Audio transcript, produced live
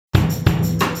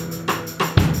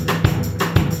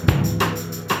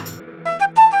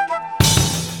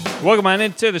Welcome on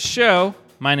into the show.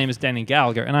 My name is Danny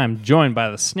Gallagher, and I'm joined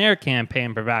by the snare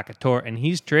campaign provocateur, and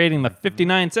he's trading the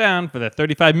 59 sound for the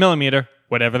 35 millimeter,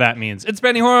 whatever that means. It's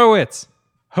Benny Horowitz.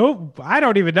 Oh, I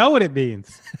don't even know what it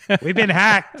means. We've been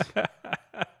hacked.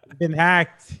 We've been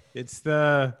hacked. It's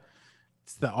the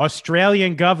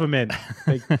Australian government.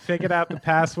 They figured out the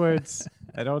passwords.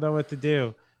 I don't know what to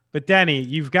do. But Denny,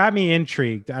 you've got me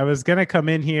intrigued. I was gonna come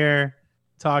in here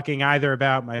talking either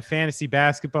about my fantasy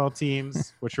basketball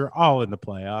teams, which are all in the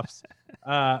playoffs,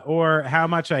 or how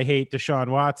much I hate Deshaun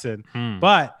Watson.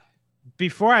 But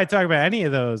before I talk about any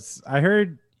of those, I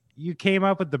heard you came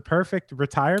up with the perfect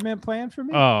retirement plan for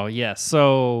me. Oh, yes.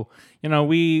 So,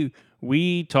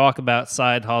 we talk about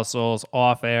side hustles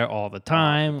off air all the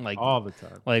time. All the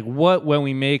time. Like when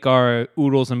we make our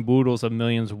oodles and boodles of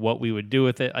millions, what we would do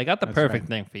with it. I got the perfect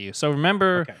thing for you. So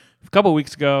remember a couple of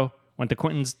weeks ago, went to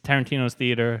Quentin Tarantino's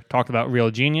theater, talked about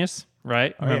Real Genius,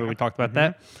 right? Remember we talked about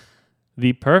that?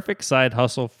 The perfect side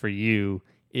hustle for you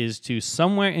is to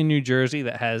somewhere in New Jersey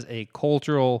that has a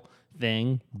cultural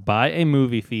thing, buy a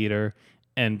movie theater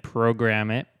and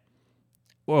program it.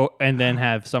 Well, and then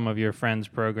have some of your friends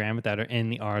program it that are in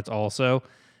the arts also.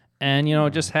 And,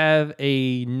 just have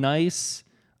a nice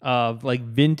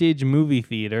vintage movie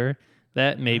theater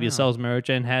that maybe sells merch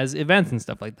and has events and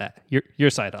stuff like that.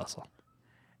 Your side hustle.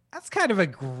 That's kind of a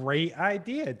great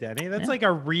idea, Denny. That's like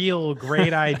a real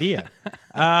great idea.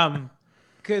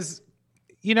 Because,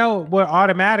 what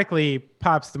automatically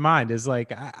pops to mind is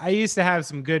like, I used to have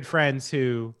some good friends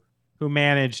who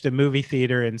managed a movie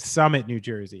theater in Summit, New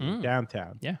Jersey,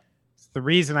 downtown. Yeah. It's the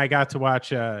reason I got to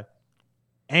watch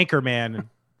Anchorman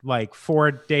like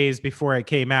 4 days before it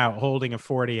came out, holding a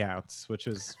 40 ounce, which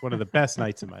was one of the best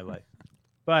nights of my life.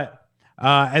 But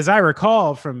as I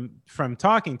recall from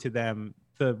talking to them,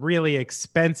 the really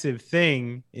expensive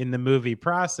thing in the movie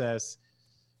process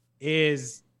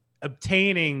is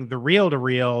obtaining the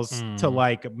reel-to-reels to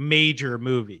like major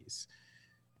movies.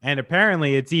 And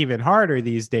apparently it's even harder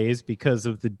these days because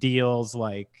of the deals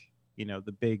like,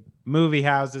 the big movie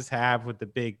houses have with the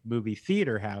big movie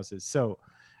theater houses. So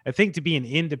I think to be an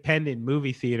independent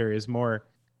movie theater is more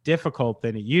difficult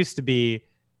than it used to be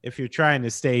if you're trying to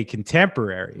stay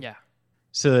contemporary. Yeah.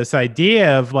 So this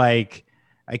idea of like,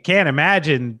 I can't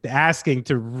imagine asking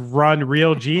to run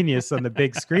Real Genius on the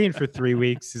big screen for 3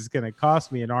 weeks is going to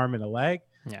cost me an arm and a leg.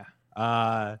 Yeah.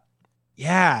 I'm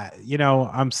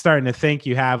starting to think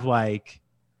you have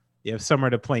somewhere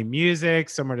to play music,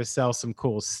 somewhere to sell some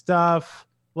cool stuff,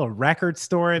 a little record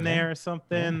store in there or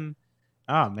something.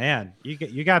 Yeah. Oh man,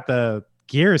 you got the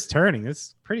gears turning. This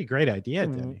is a pretty great idea,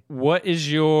 Denny. What is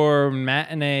your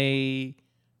matinee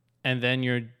and then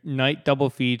your night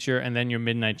double feature and then your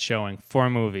midnight showing?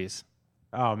 4 movies.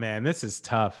 Oh man, this is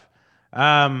tough.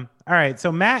 All right,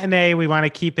 so matinee, we want to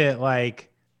keep it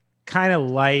like kind of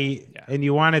light, and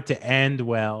you want it to end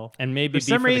well, and maybe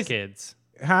be for the kids,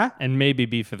 And maybe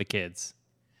be for the kids.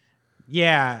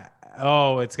 Yeah.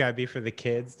 Oh, it's got to be for the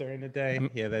kids during the day.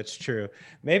 Yeah, that's true.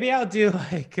 Maybe I'll do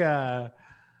like a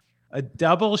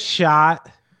double shot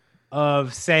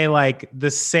of, say, like The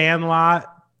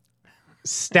Sandlot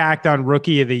stacked on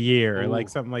Rookie of the Year, or like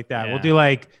something like that. Yeah. We'll do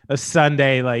like a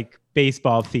Sunday like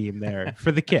baseball theme there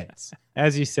for the kids,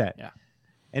 as you said. Yeah.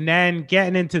 And then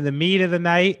getting into the meat of the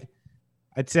night,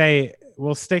 I'd say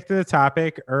we'll stick to the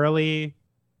topic. Early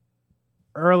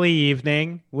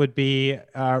evening would be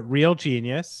Real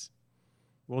Genius.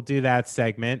 We'll do that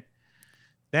segment.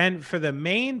 Then for the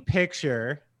main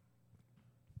picture,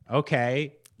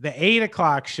 the 8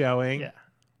 o'clock showing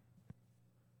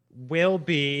will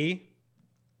be,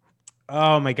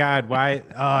 oh my God, why?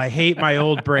 Oh, I hate my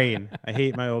old brain.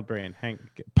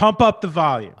 Pump Up the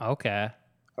Volume.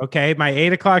 Okay, my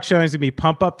 8 o'clock showing is going to be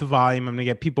Pump Up the Volume. I'm going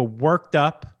to get people worked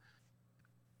up,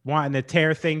 wanting to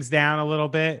tear things down a little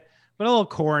bit, but a little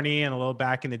corny and a little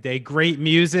back in the day. Great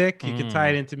music. You can tie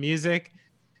it into music.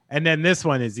 And then this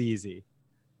one is easy.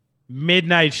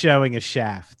 Midnight showing of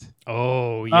Shaft.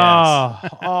 Oh, yes. Oh,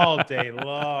 all day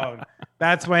long.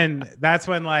 That's when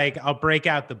like I'll break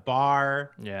out the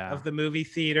bar of the movie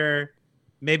theater.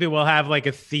 Maybe we'll have like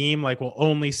a theme, like we'll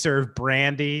only serve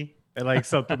brandy or like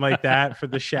something like that for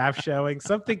the Shaft showing.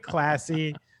 Something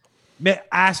classy.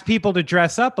 Ask people to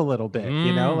dress up a little bit,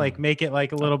 like make it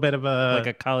like a little bit of like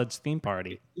a college theme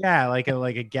party. Yeah, like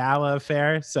a gala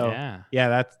affair. So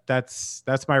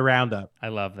that's my roundup. I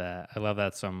love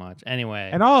that so much.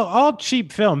 Anyway, and all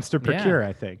cheap films to procure,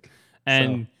 I think.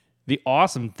 And the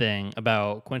awesome thing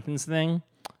about Quentin's thing,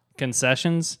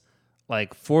 concessions,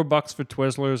 like $4 for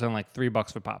Twizzlers and like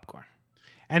 $3 for popcorn.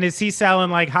 And is he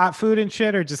selling like hot food and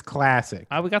shit or just classic?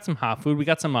 We got some hot food. We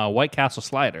got some White Castle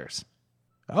sliders.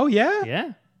 Oh, yeah?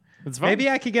 Yeah. It's fun. Maybe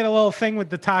I could get a little thing with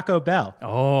the Taco Bell.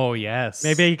 Oh, yes.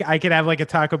 Maybe I could have like a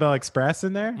Taco Bell Express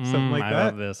in there, something like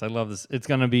that. I love this. It's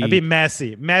gonna be. It'd be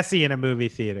messy in a movie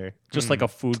theater. Just like a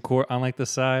food court on like the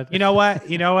side. You know what?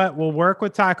 We'll work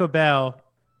with Taco Bell,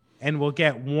 and we'll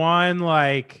get one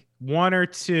or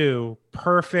two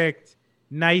perfect,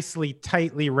 nicely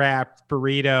tightly wrapped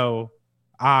burrito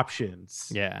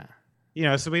options. Yeah.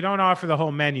 So we don't offer the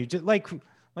whole menu, just like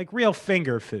real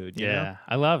finger food. You know?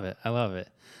 I love it.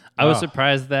 I was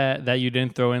surprised that you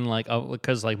didn't throw in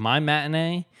because my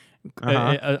matinee.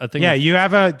 I think. Yeah, do you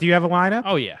have a lineup?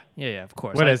 Oh yeah, of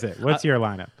course. What is it? What's your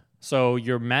lineup? So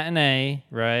your matinee,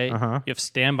 right? Uh-huh. You have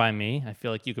Stand By Me. I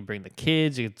feel like you could bring the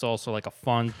kids. It's also like a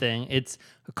fun thing. It's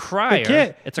a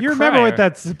crier. It's a you remember crier. what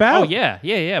that's about? Oh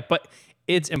yeah. But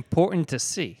it's important to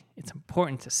see.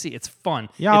 It's fun.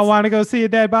 Y'all want to go see a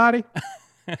dead body?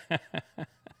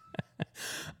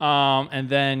 And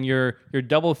then your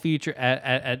double feature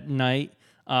at night.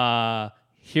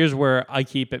 Here's where I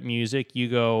keep it music. You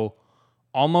go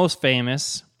Almost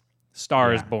Famous,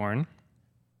 Star is Born.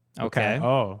 Okay.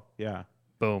 Oh, yeah.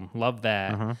 Boom. Love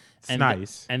that. Uh-huh. It's and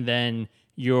nice. And then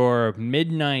your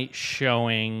midnight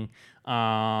showing. You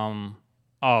go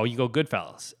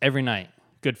Goodfellas every night.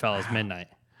 Goodfellas midnight.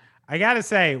 I gotta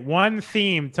say, one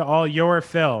theme to all your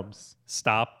films.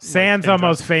 Stop. Sans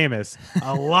Almost Famous.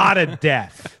 A lot of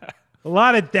death. A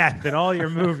lot of death in all your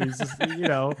movies.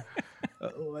 The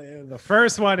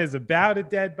first one is about a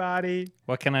dead body.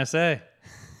 What can I say?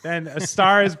 Then A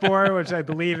Star is Born, which I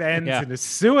believe ends in a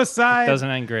suicide. Doesn't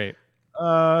end great.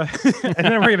 And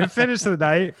then we're gonna finish the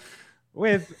night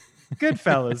with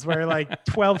Goodfellas, where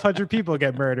 1,200 people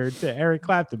get murdered to Eric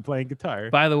Clapton playing guitar.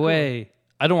 By the way,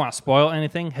 I don't want to spoil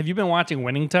anything. Have you been watching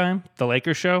Winning Time, the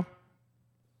Lakers show?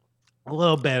 A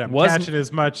little bit. I'm catching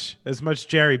as much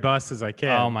Jerry Buss as I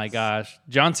can. Oh my gosh,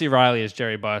 John C. Reilly as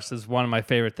Jerry Buss is one of my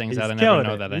favorite things that I never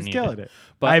know that I needed. He's killing it.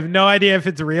 But I have no idea if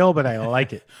it's real, but I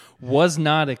like it. Was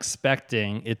not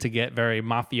expecting it to get very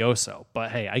mafioso,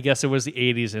 but hey, I guess it was the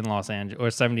 80s in Los Angeles or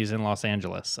 70s in Los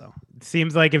Angeles. So it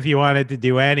seems like if you wanted to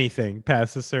do anything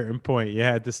past a certain point, you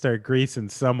had to start greasing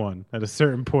someone at a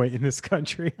certain point in this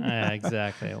country. Yeah,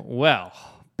 exactly. Well,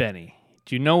 Benny.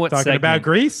 Do you know what talking about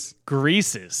Grease?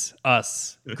 Greases up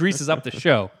the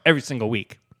show every single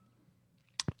week.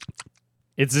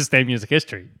 It's This Day Music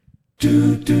History. We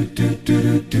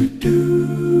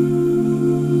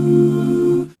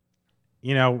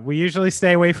usually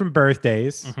stay away from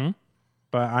birthdays, mm-hmm.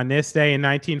 but on this day in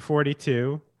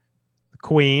 1942, the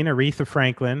Queen, Aretha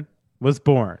Franklin, was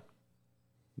born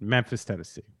in Memphis,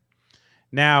 Tennessee.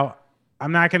 Now,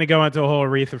 I'm not going to go into a whole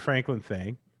Aretha Franklin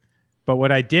thing. But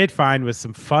what I did find was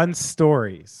some fun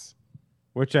stories,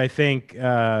 which I think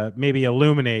maybe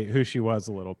illuminate who she was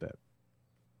a little bit.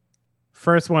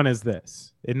 First one is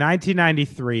this. In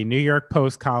 1993, New York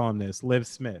Post columnist Liv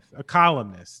Smith, a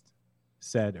columnist,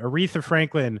 said, Aretha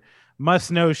Franklin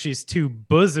must know she's too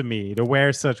bosomy to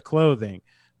wear such clothing,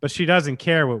 but she doesn't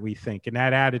care what we think, and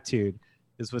that attitude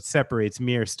is what separates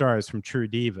mere stars from true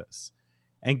divas.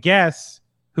 And guess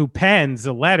who pens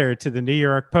a letter to the New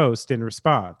York Post in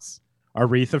response?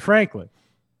 Aretha Franklin,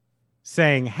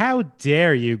 saying, how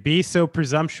dare you be so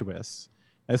presumptuous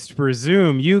as to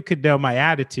presume you could know my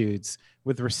attitudes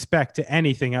with respect to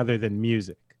anything other than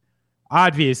music.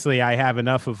 Obviously, I have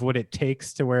enough of what it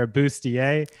takes to wear a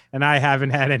bustier, and I haven't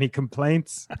had any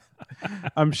complaints.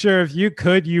 I'm sure if you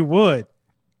could, you would.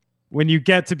 When you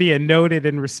get to be a noted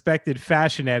and respected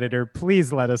fashion editor,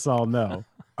 please let us all know.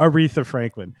 Aretha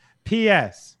Franklin.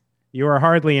 P.S. You are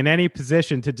hardly in any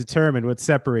position to determine what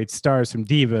separates stars from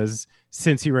divas,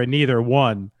 since you are neither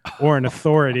one or an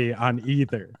authority on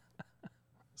either.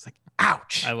 It's like,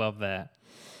 ouch. I love that.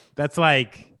 That's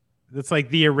like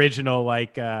the original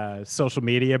social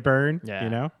media burn.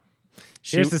 Yeah.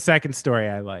 Here's the second story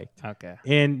I liked. Okay.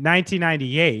 In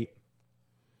 1998,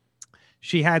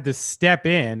 she had to step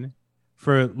in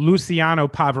for Luciano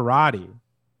Pavarotti,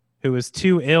 who was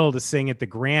too ill to sing at the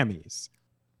Grammys.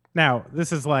 Now,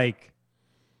 this is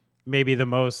maybe the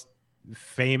most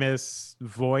famous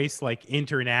voice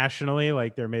internationally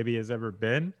there maybe has ever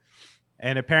been.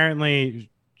 And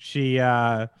apparently she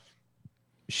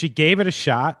gave it a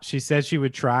shot. She said she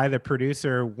would try. The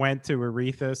producer went to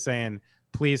Aretha saying,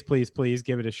 please, please, please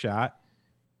give it a shot.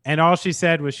 And all she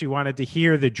said was she wanted to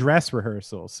hear the dress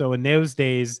rehearsal. So in those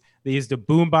days, they used a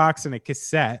boombox and a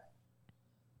cassette.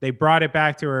 They brought it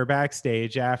back to her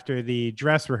backstage after the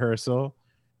dress rehearsal.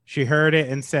 She heard it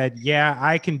and said, yeah,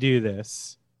 I can do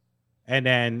this. And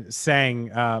then sang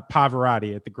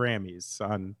Pavarotti at the Grammys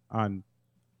on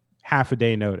half a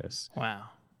day notice. Wow.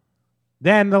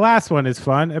 Then the last one is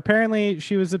fun. Apparently,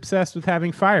 she was obsessed with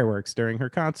having fireworks during her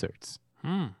concerts.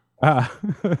 Uh,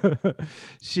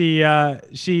 she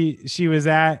was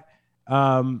at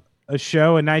a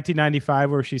show in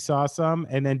 1995 where she saw some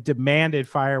and then demanded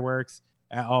fireworks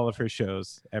at all of her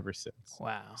shows ever since.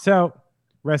 Wow. So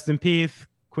rest in peace,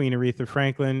 Queen Aretha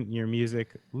Franklin. Your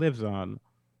music lives on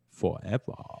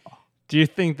forever. Do you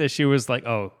think that she was like,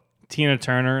 oh, Tina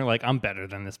Turner, like, I'm better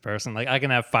than this person. Like, I can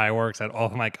have fireworks at all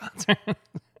of my concerts.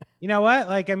 You know what?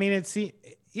 Like, I mean,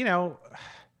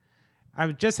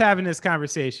 I'm just having this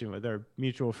conversation with our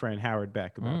mutual friend Howard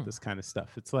Beck about this kind of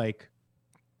stuff. It's like,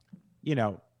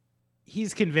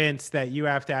 he's convinced that you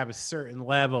have to have a certain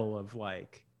level of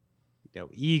like,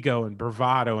 ego and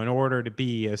bravado in order to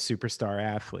be a superstar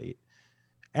athlete.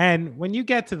 And when you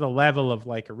get to the level of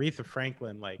like Aretha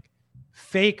Franklin, like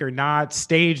fake or not,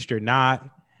 staged or not,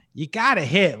 you got to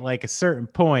hit like a certain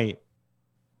point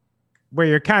where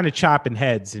you're kind of chopping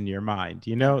heads in your mind,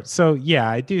 So yeah,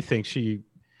 I do think she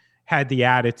had the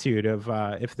attitude of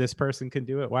if this person can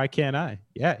do it, why can't I?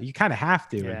 Yeah, you kind of have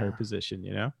to in her position,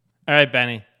 All right,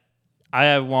 Benny. I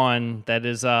have one that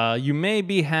is you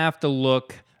maybe have to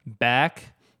look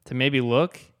back to maybe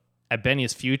look at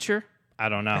Benny's future. I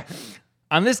don't know.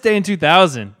 On this day in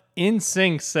 2000,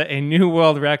 NSYNC set a new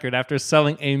world record after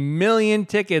selling 1 million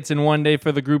tickets in one day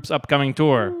for the group's upcoming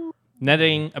tour,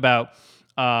 netting about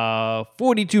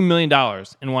 $42 million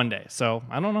in one day. So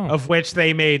I don't know. Of which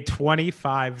they made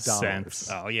 $25 cents.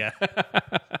 Oh yeah.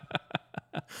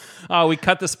 Oh, we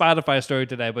cut the Spotify story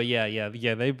today, but yeah.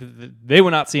 They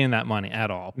were not seeing that money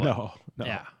at all. But no.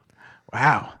 Yeah.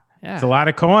 Wow. Yeah. It's a lot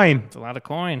of coin.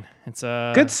 It's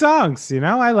good songs.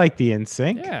 I like the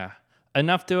NSYNC. Yeah.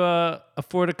 Enough to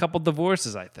afford a couple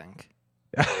divorces, I think.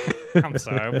 I'm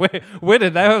sorry. Where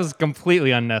did that was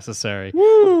completely unnecessary.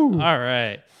 Woo! All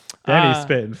right. Benny's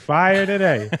spitting fire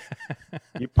today.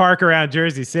 You park around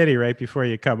Jersey City right before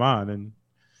you come on, and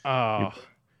you're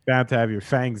bound to have your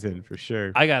fangs in for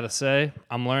sure. I gotta say,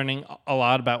 I'm learning a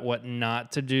lot about what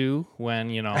not to do when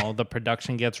the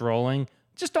production gets rolling.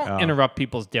 Just don't interrupt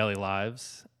people's daily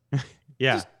lives.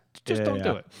 Yeah, just don't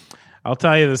do it. I'll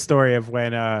tell you the story of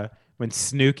when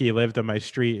Snooki lived on my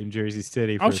street in Jersey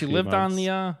City. For she lived on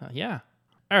the yeah.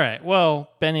 All right.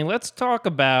 Well, Benny, let's talk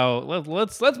about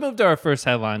let's move to our first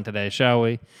headline today, shall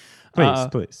we?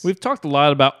 Please. We've talked a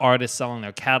lot about artists selling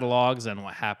their catalogs and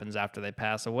what happens after they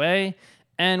pass away.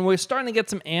 And we're starting to get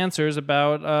some answers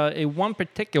about a one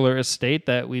particular estate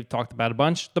that we've talked about a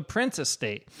bunch, the Prince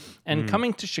estate. And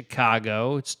coming to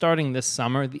Chicago, starting this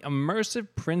summer, the immersive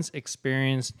Prince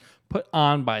experience put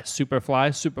on by Superfly.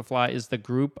 Superfly is the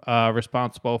group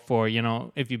responsible for,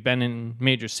 if you've been in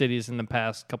major cities in the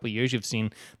past couple of years, you've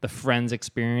seen the Friends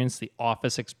experience, the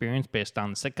Office experience based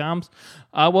on the sitcoms.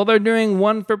 Well, they're doing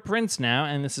one for Prince now,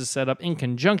 and this is set up in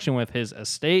conjunction with his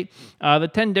estate. The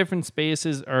 10 different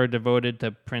spaces are devoted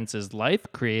to Prince's life,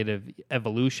 creative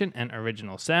evolution, and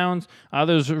original sounds.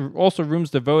 There's also rooms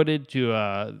devoted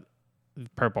to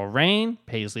Purple Rain,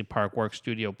 Paisley Park Work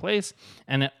Studio Place,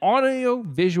 and an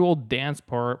audio-visual dance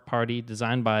party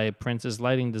designed by Prince's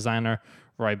lighting designer,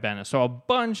 Roy Bennett. So a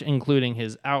bunch, including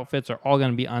his outfits, are all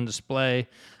going to be on display.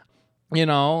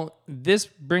 This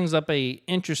brings up a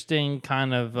interesting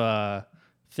kind of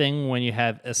thing when you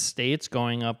have estates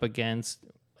going up against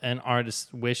an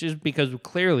artist's wishes, because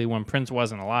clearly when Prince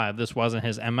wasn't alive, this wasn't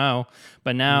his MO.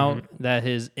 But now that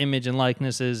his image and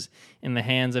likeness is in the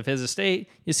hands of his estate,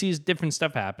 you see different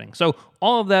stuff happening. So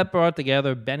all of that brought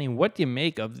together, Benny, what do you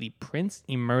make of the Prince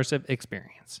immersive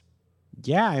experience?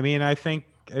 Yeah, I mean, I think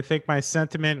my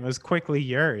sentiment was quickly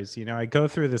yours. I go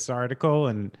through this article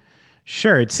and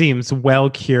sure, it seems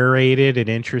well curated and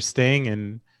interesting,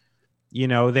 and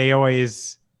they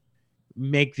always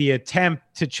make the attempt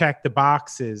to check the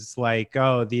boxes like,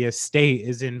 oh, the estate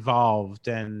is involved,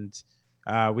 and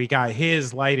we got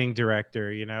his lighting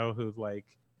director, who like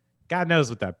God knows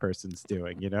what that person's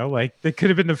doing, like they could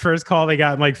have been the first call they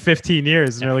got in like 15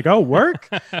 years and they're like, oh, work,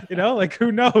 like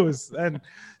who knows? And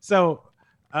so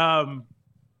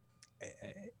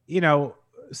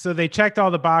so they checked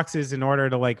all the boxes in order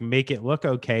to like make it look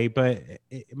okay, but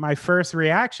my first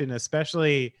reaction,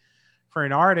 especially for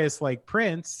an artist like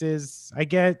Prince, is I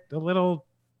get a little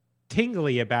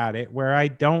tingly about it, where I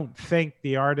don't think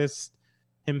the artist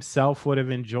himself would have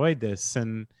enjoyed this.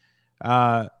 And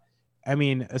I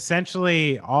mean,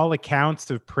 essentially all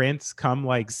accounts of Prince come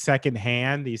like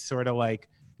secondhand, these sort of like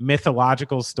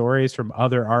mythological stories from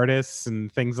other artists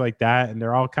and things like that. And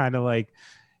they're all kind of like,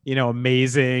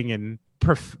 amazing and,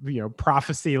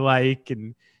 prophecy like,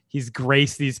 and he's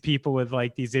graced these people with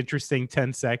like these interesting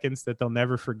 10 seconds that they'll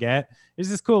never forget. There's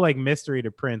this cool like mystery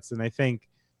to Prince. And I think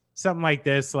something like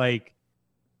this, like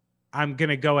I'm going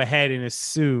to go ahead and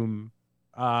assume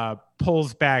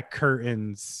pulls back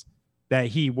curtains that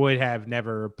he would have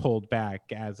never pulled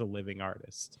back as a living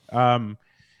artist.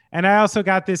 And I also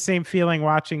got this same feeling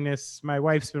watching this. My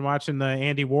wife's been watching the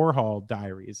Andy Warhol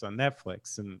Diaries on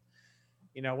Netflix. And,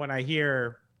 you know, when I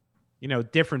hear, you know,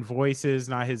 different voices,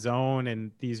 not his own,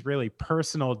 and these really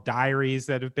personal diaries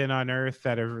that have been unearthed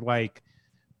that are like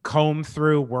combed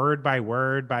through word by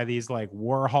word by these like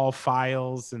Warhol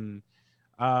files. And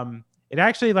it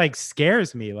actually like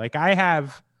scares me. Like I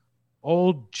have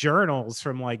old journals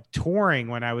from like touring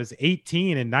when I was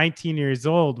 18 and 19 years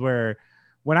old, where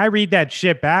when I read that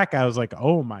shit back, I was like,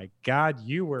 oh my God,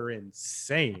 you were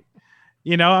insane.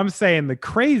 You know, I'm saying the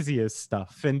craziest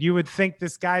stuff. And you would think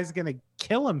this guy's going to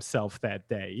kill himself that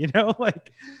day, you know,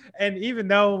 like, and even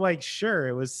though like, sure,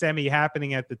 it was semi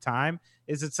happening at the time.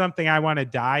 Is it something I want to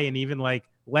die and even like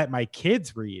let my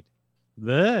kids read?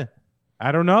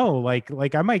 I don't know.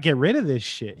 Like I might get rid of this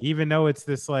shit, even though it's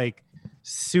this like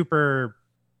super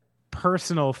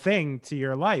personal thing to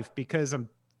your life, because I'm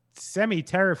semi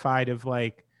terrified of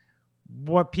like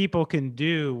what people can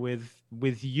do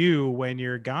with you when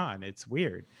you're gone. It's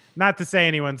weird. Not to say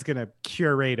anyone's gonna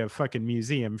curate a fucking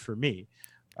museum for me.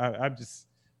 I'm just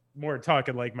more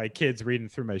talking like my kids reading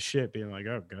through my shit, being like,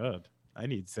 oh God, I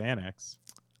need Xanax.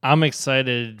 I'm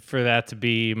excited for that to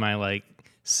be my like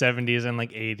 70s and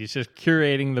like 80s, just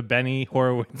curating the Benny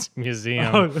Horowitz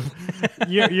Museum. Oh,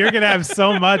 you're gonna have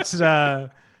so much.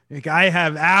 Like I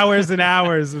have hours and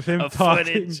hours of him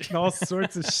talking all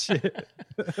sorts of shit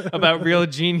about Real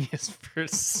Genius.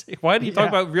 Why do you talk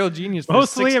about Real Genius for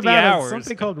mostly 60 about hours?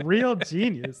 Something called Real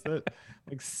Genius that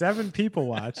like 7 people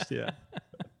watched. Yeah.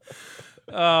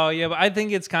 Oh yeah, but I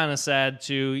think it's kind of sad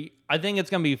too. I think it's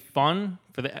gonna be fun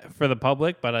for the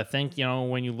public, but I think, you know,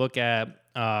 when you look at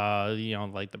you know,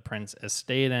 like the Prince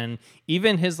estate and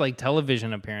even his like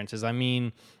television appearances, I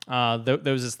mean, there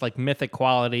was this like mythic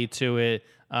quality to it.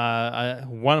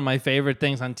 One of my favorite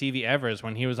things on TV ever is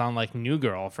when he was on like New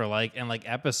Girl for like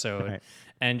episode. Right.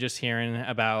 And just hearing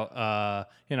about,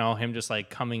 you know, him just like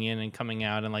coming in and coming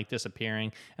out and like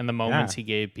disappearing and the moments he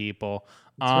gave people.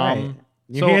 That's right.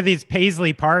 You hear these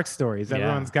Paisley Park stories.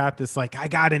 Everyone's got this like, I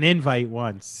got an invite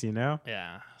once, you know?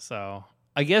 Yeah. So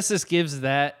I guess this gives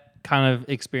that kind of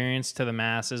experience to the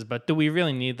masses, but do we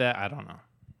really need that? I don't know.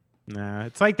 Nah,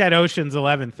 it's like that Ocean's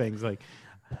 11 things. Like,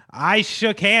 I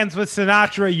shook hands with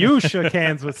Sinatra. You shook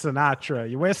hands with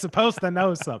Sinatra. We're supposed to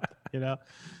know something, you know?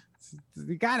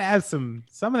 You got to have some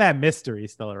of that mystery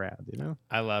still around, you know?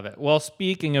 I love it. Well,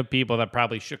 speaking of people that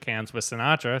probably shook hands with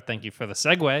Sinatra, thank you for the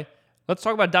segue. Let's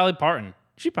talk about Dolly Parton.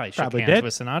 She probably shook hands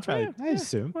with Sinatra. I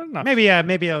assume. Well, maybe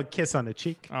a kiss on the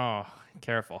cheek. Oh,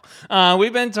 careful.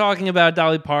 We've been talking about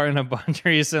Dolly Parton a bunch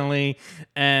recently,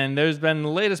 and there's been the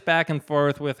latest back and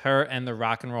forth with her and the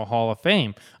Rock and Roll Hall of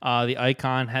Fame. The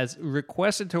icon has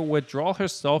requested to withdraw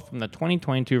herself from the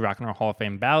 2022 Rock and Roll Hall of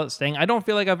Fame ballot, saying, I don't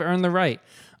feel like I've earned the right.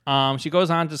 She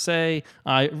goes on to say,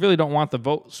 I really don't want the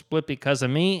vote split because of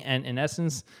me. And in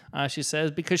essence, she says,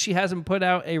 because she hasn't put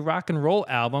out a rock and roll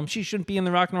album, she shouldn't be in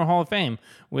the Rock and Roll Hall of Fame,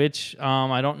 which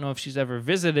I don't know if she's ever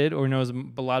visited or knows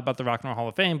a lot about the Rock and Roll Hall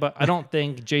of Fame, but I don't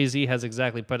think Jay-Z has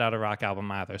exactly put out a rock album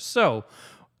either. So,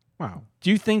 wow.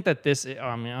 Do you think that this,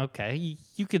 I mean, okay,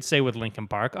 you could say with Linkin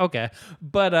Park, okay,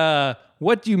 but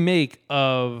what do you make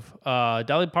of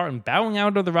Dolly Parton bowing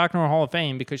out of the Rock and Roll Hall of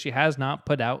Fame because she has not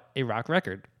put out a rock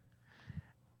record?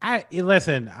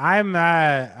 Listen, I'm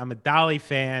a Dolly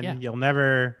fan. Yeah. You'll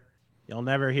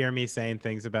never hear me saying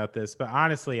things about this, but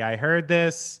honestly, I heard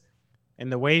this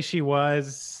and the way she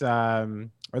was, or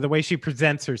the way she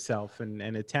presents herself and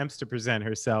attempts to present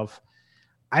herself.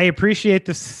 I appreciate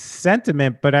the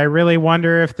sentiment, but I really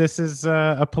wonder if this is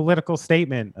a political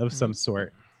statement of some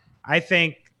sort. I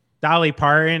think Dolly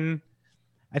Parton,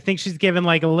 I think she's given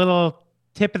like a little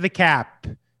tip of the cap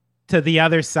to the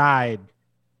other side,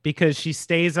 because she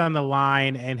stays on the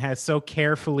line and has so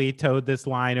carefully towed this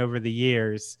line over the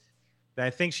years that I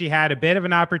think she had a bit of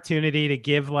an opportunity to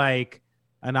give like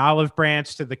an olive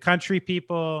branch to the country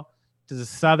people, to the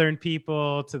Southern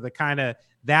people, to the kind of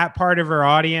that part of her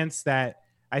audience that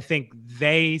I think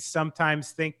they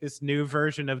sometimes think this new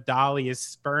version of Dolly is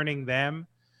spurning them.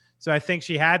 So I think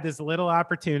she had this little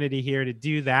opportunity here to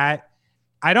do that.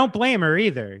 I don't blame her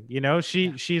either. You know,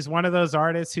 she's one of those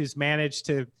artists who's managed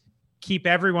to keep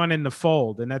everyone in the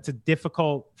fold. And that's a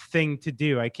difficult thing to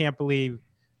do. I can't believe,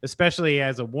 especially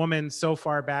as a woman so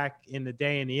far back in the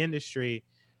day in the industry,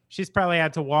 she's probably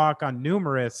had to walk on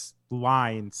numerous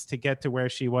lines to get to where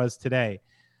she was today.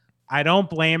 I don't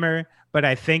blame her, but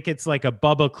I think it's like a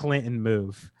Bubba Clinton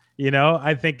move. You know,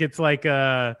 I think it's like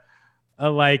a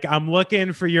like, I'm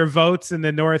looking for your votes in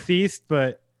the Northeast,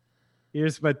 but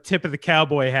here's my tip of the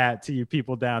cowboy hat to you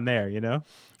people down there, you know?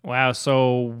 Wow.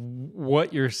 So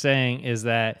what you're saying is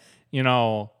that,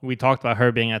 we talked about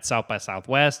her being at South by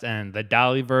Southwest and the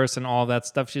Dollyverse and all that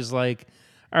stuff. She's like,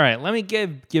 all right, let me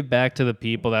give back to the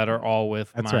people that are all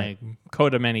with my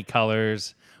coat of many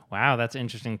colors. Wow, that's an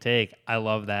interesting take. I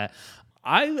love that.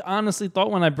 I honestly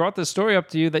thought when I brought this story up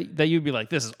to you that you'd be like,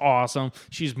 this is awesome.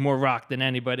 She's more rock than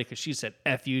anybody because she said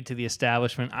F you to the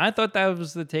establishment. I thought that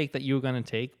was the take that you were going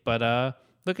to take, but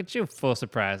look at you, full of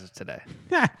surprises today.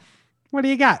 Yeah. What do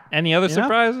you got? Any other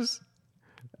surprises?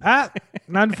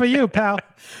 None for you, pal.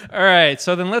 All right,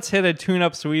 so then let's hit a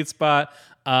tune-up sweet spot.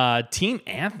 Team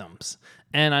anthems.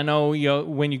 And I know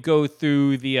when you go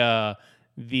through the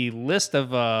list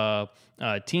of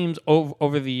teams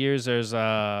over the years, there's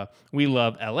we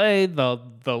love LA, the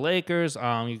Lakers.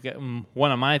 You get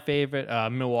one of my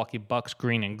favorite, Milwaukee Bucks,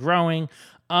 green and growing.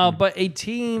 But a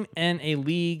team and a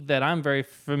league that I'm very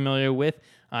familiar with,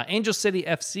 Angel City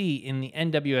FC in the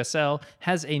NWSL,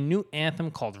 has a new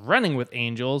anthem called Running with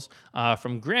Angels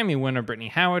from Grammy winner Brittany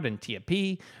Howard and Tia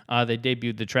P. They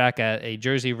debuted the track at a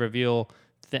jersey reveal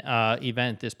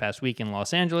event this past week in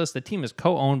Los Angeles. The team is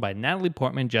co-owned by Natalie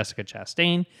Portman, Jessica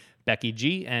Chastain, Becky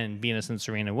G, and Venus and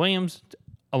Serena Williams,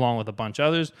 along with a bunch of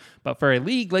others. But for a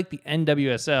league like the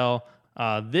NWSL,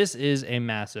 this is a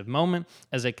massive moment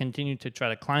as they continue to try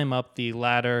to climb up the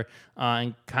ladder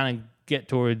and kind of get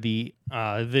toward the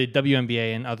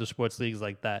WNBA and other sports leagues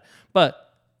like that.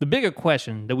 But the bigger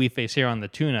question that we face here on the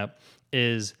tune-up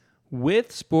is,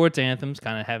 with sports anthems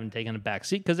kind of having taken a back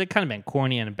seat because they've kind of been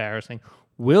corny and embarrassing,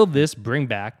 will this bring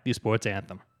back the sports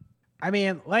anthem? I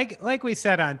mean, like we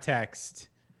said on text,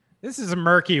 this is a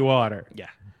murky water. Yeah.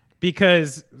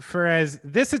 Because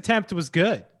this attempt was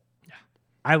good. Yeah.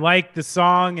 I like the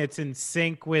song. It's in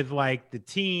sync with like the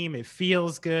team. It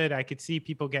feels good. I could see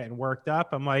people getting worked up.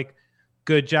 I'm like,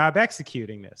 good job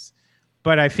executing this.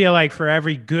 But I feel like for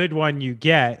every good one you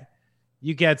get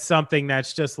something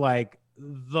that's just like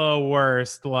the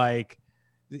worst. Like,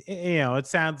 it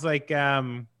sounds like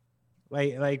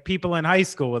people in high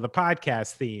school with a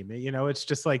podcast theme. It's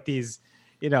just like these,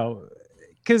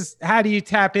 because how do you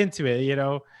tap into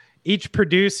it? Each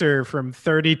producer from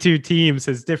 32 teams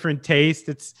has different taste.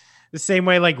 It's the same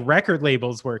way like record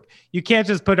labels work. You can't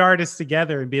just put artists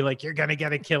together and be like, you're gonna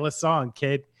get a killer song,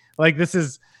 kid. Like this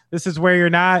is where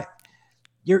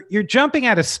you're jumping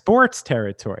out of sports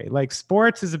territory. Like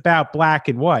sports is about black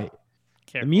and white.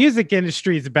 Careful. The music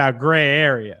industry is about gray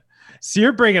area. So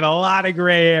you're bringing a lot of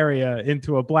gray area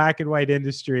into a black and white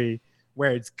industry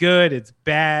where it's good, it's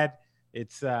bad,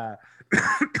 it's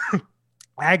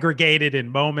aggregated in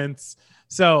moments.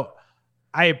 So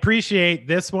I appreciate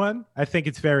this one. I think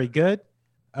it's very good.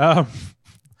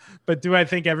 But do I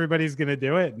think everybody's going to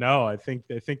do it? No, I think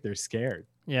they're scared.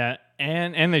 Yeah,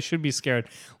 and they should be scared.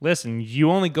 Listen,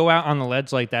 you only go out on the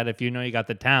ledge like that if you know you got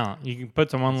the talent. You can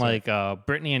put someone like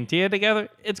Brittany and Tia together,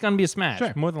 it's going to be a smash,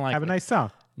 sure. More than likely. Have a nice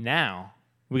song. Now,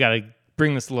 we got to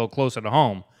bring this a little closer to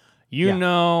home.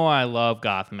 I love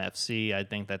Gotham FC. I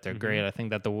think that they're great. I think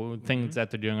that the things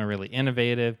that they're doing are really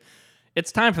innovative.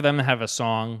 It's time for them to have a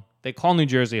song. They call New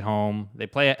Jersey home. They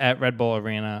play at Red Bull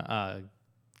Arena.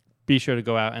 Be sure to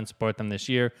go out and support them this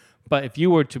year. But if you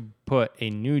were to put a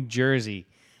New Jersey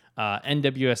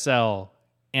NWSL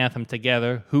anthem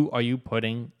together, who are you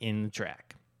putting in the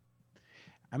track?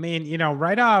 I mean,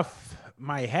 right off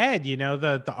my head,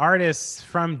 the artists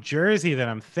from Jersey that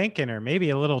I'm thinking are maybe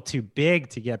a little too big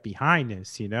to get behind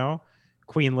this,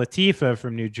 Queen Latifah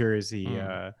from New Jersey,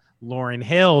 Lauryn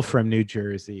Hill from New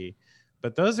Jersey.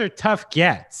 But those are tough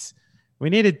gets. We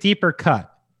need a deeper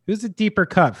cut. Who's a deeper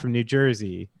cut from New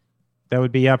Jersey that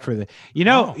would be up for the,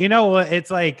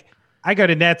 it's like I go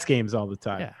to Nets games all the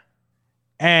time. Yeah.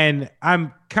 And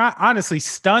I'm honestly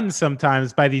stunned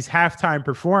sometimes by these halftime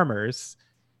performers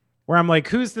where I'm like,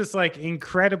 who's this like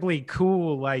incredibly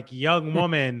cool, like young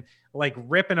woman, like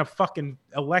ripping a fucking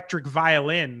electric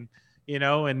violin,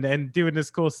 and doing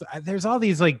this cool stuff. There's all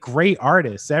these like great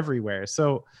artists everywhere.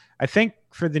 So I think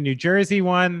for the New Jersey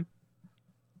one,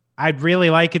 I'd really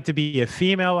like it to be a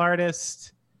female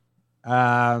artist. It's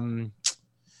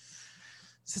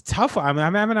a tough one.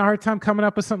 I'm having a hard time coming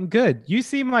up with something good. You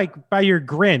seem like by your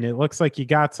grin, it looks like you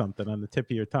got something on the tip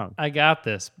of your tongue. I got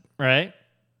this, right?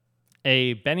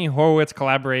 A Benny Horowitz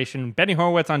collaboration. Benny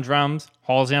Horowitz on drums,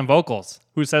 Halsey on vocals.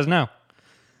 Who says no?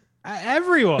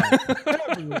 Everyone.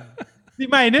 See,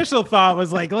 my initial thought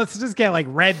was like, let's just get like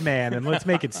Redman and let's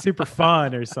make it super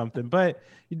fun or something. But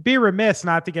you'd be remiss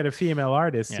not to get a female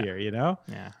artist here, Yeah.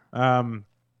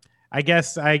 I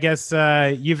guess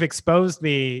you've exposed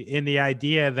me in the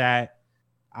idea that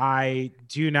I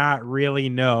do not really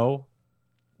know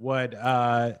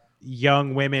what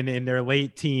young women in their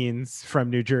late teens from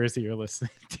New Jersey are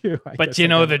listening to. But you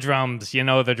know the drums. You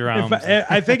know the drums.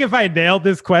 I think if I nailed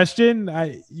this question,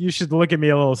 you should look at me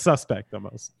a little suspect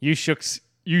almost. You shook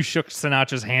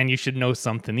Sinatra's hand. You should know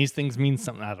something. These things mean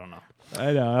something. I don't know.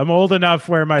 I know. I'm old enough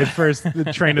where my first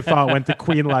train of thought went to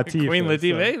Queen Latifah. Queen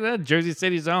Latifah. So. Hey, Jersey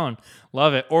City's own.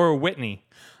 Love it. Or Whitney.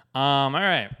 All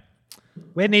right.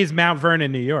 Whitney's Mount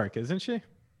Vernon, New York, isn't she?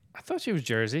 I thought she was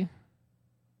Jersey.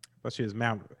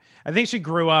 I think she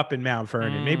grew up in Mount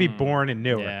Vernon, maybe born in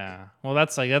Newark. Yeah. Well,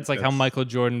 that's like how Michael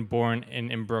Jordan born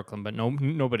in Brooklyn, but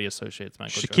nobody associates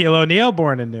Michael Jordan. Shaquille O'Neal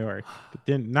born in Newark,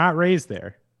 but not raised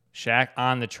there. Shaq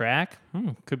on the track?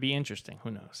 Could be interesting.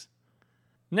 Who knows?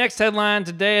 Next headline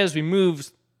today as we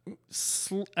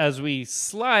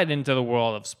slide into the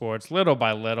world of sports little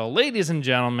by little. Ladies and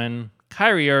gentlemen,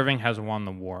 Kyrie Irving has won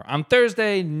the war. On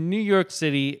Thursday, New York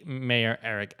City Mayor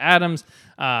Eric Adams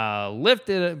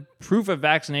lifted proof of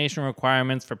vaccination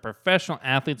requirements for professional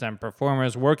athletes and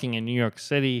performers working in New York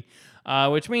City,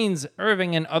 which means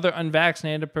Irving and other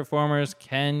unvaccinated performers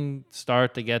can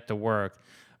start to get to work.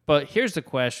 But here's the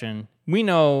question. We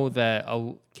know that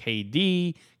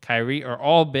KD, Kyrie are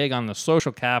all big on the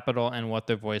social capital and what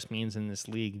their voice means in this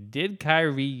league. Did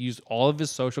Kyrie use all of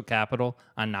his social capital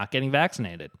on not getting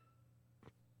vaccinated?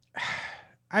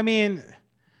 I mean,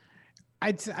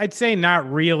 I'd say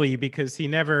not really, because he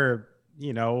never,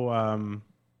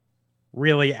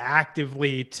 really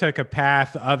actively took a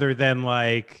path other than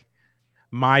like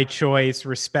my choice,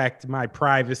 respect my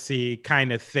privacy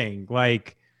kind of thing.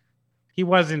 Like he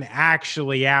wasn't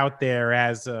actually out there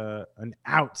as an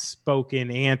outspoken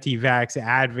anti-vax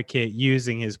advocate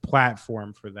using his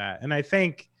platform for that. And I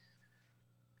think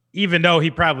even though he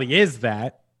probably is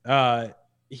that,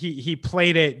 he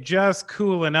played it just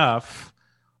cool enough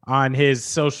on his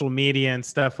social media and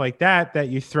stuff like that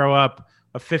you throw up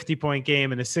a 50-point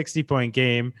game and a 60-point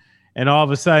game, and all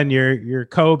of a sudden you're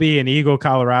Kobe and Eagle,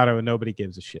 Colorado, and nobody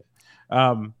gives a shit.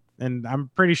 And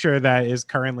I'm pretty sure that is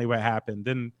currently what happened.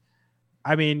 And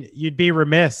I mean, you'd be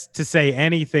remiss to say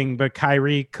anything, but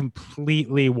Kyrie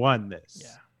completely won this.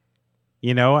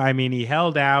 Yeah. I mean, he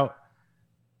held out.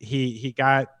 He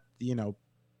got,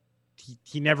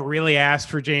 he never really asked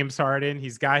for James Harden.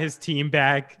 He's got his team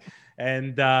back,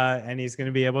 and he's going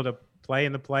to be able to play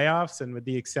in the playoffs. And with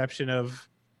the exception of,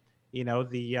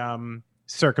 the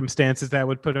circumstances that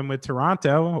would put him with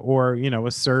Toronto, or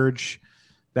a surge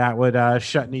that would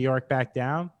shut New York back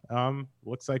down,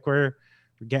 looks like we're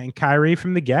getting Kyrie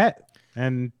from the get.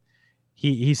 And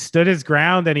he stood his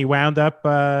ground, and he wound up,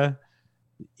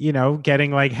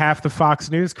 getting like half the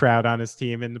Fox News crowd on his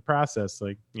team in the process.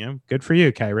 Like, good for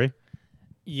you, Kyrie.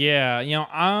 Yeah,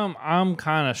 I'm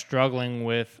kind of struggling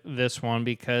with this one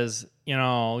because,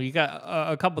 you got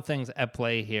a couple things at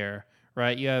play here,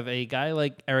 right? You have a guy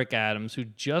like Eric Adams who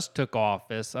just took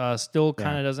office, still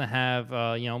kind of doesn't have,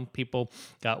 people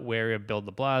got wary of Bill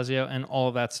de Blasio and all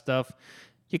of that stuff.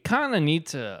 You kind of need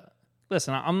to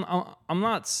listen. I'm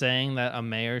not saying that a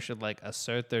mayor should like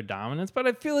assert their dominance, but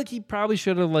I feel like he probably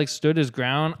should have like stood his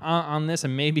ground on this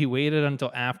and maybe waited until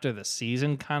after the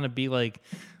season, kind of be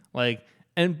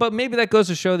but maybe that goes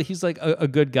to show that he's like a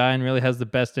good guy and really has the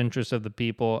best interest of the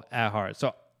people at heart.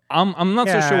 So I'm not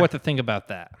so sure what to think about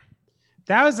that.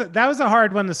 That was a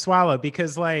hard one to swallow,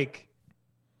 because like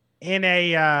in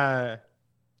a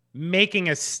making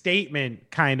a statement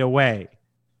kind of way,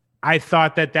 I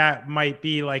thought that might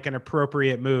be like an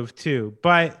appropriate move too.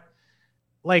 But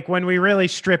like when we really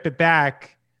strip it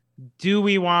back, do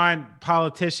we want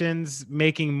politicians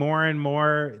making more and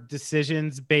more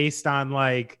decisions based on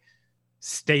like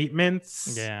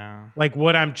statements? Yeah. Like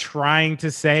what I'm trying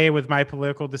to say with my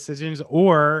political decisions?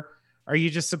 Or are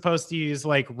you just supposed to use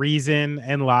like reason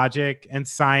and logic and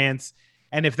science?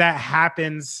 And if that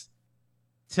happens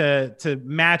to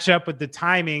match up with the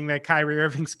timing that Kyrie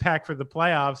Irving's back for the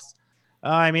playoffs,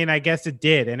 I mean, I guess it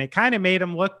did. And it kind of made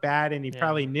him look bad, and he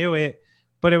probably knew it.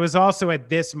 But it was also at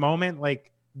this moment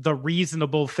like the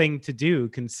reasonable thing to do,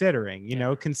 considering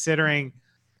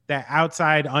that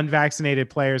outside unvaccinated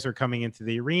players are coming into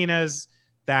the arenas,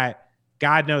 that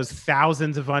God knows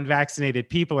thousands of unvaccinated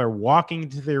people are walking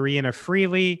to the arena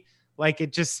freely. Like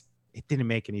it didn't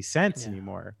make any sense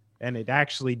anymore. And it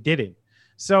actually didn't.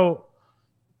 So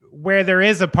where there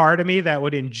is a part of me that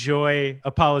would enjoy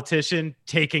a politician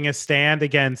taking a stand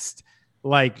against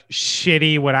like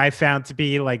shitty, what I found to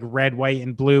be like red, white,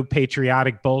 and blue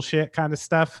patriotic bullshit kind of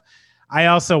stuff, I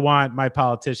also want my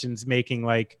politicians making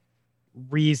like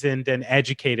reasoned and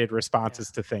educated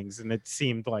responses to things, and it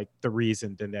seemed like the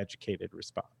reasoned and educated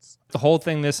response. The whole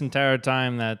thing this entire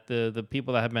time that the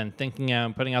people that have been thinking out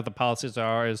and putting out the policies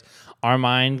is our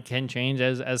mind can change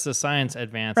as the science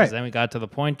advances. Right. Then we got to the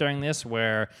point during this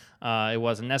where it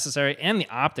wasn't necessary, and the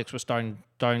optics were starting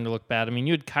to look bad. I mean,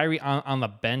 you had Kyrie on the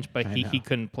bench, but he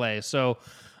couldn't play. So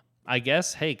I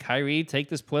guess, hey, Kyrie, take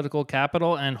this political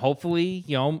capital, and hopefully,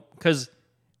 because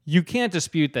you can't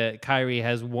dispute that Kyrie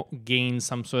has gained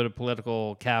some sort of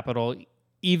political capital,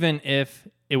 even if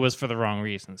it was for the wrong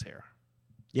reasons here.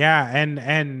 Yeah,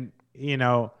 and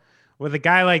with a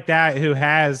guy like that who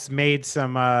has made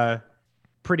some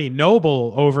pretty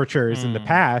noble overtures in the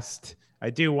past,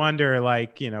 I do wonder,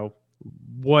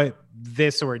 what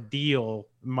this ordeal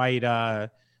might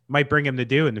bring him to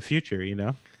do in the future.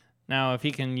 Now, if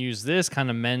he can use this, kind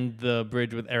of mend the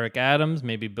bridge with Eric Adams,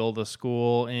 maybe build a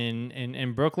school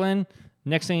in Brooklyn,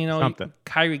 next thing you know,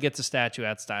 Kyrie gets a statue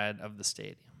outside of the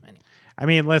stadium. Anyway. I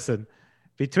mean, listen,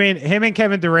 between him and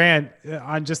Kevin Durant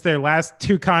on just their last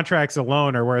 2 contracts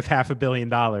alone are worth $500 million.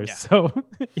 Yeah. So,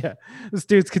 yeah, those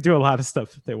dudes could do a lot of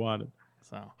stuff if they wanted.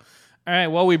 So, all right,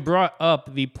 well, we brought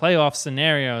up the playoff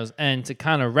scenarios, and to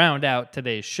kind of round out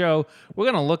today's show, we're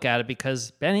going to look at it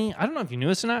because, Benny, I don't know if you knew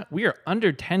this or not, we are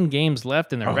under 10 games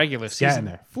left in the regular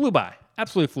season. Flew by.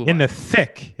 Absolutely flew by. In the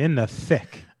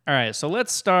thick. All right, so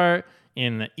let's start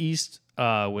in the East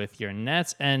with your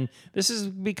Nets, and this is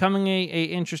becoming a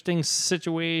interesting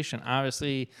situation.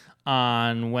 Obviously,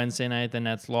 on Wednesday night, the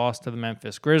Nets lost to the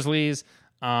Memphis Grizzlies.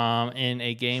 In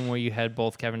a game where you had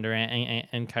both Kevin Durant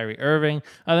and Kyrie Irving.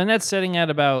 The Nets sitting at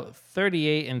about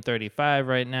 38-35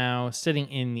 right now, sitting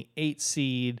in the 8th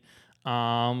seed,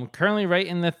 currently right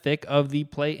in the thick of the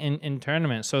play-in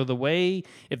tournament. So the way,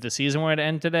 if the season were to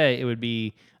end today, it would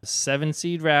be 7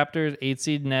 seed Raptors, 8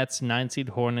 seed Nets, 9 seed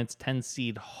Hornets, 10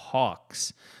 seed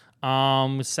Hawks.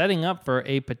 Setting up for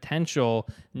a potential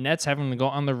Nets having to go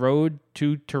on the road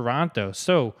to Toronto.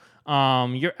 So,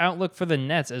 your outlook for the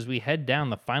Nets as we head down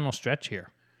the final stretch here.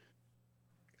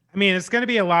 I mean, it's going to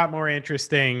be a lot more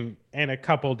interesting in a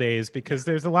couple days because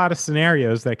there's a lot of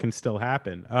scenarios that can still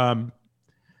happen.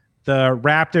 The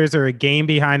Raptors are a game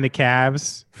behind the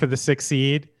Cavs for the 6th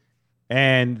seed,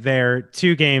 and they're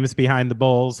 2 games behind the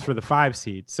Bulls for the 5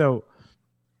 seed. So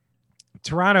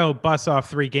Toronto busts off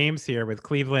 3 games here with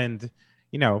Cleveland,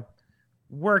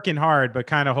 working hard, but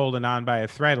kind of holding on by a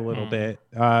thread a little bit.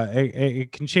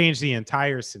 It can change the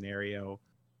entire scenario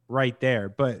right there.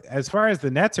 But as far as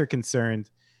the Nets are concerned,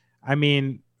 I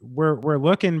mean, we're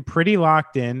looking pretty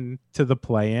locked in to the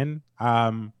play-in.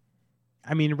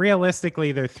 I mean,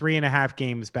 realistically, they're 3.5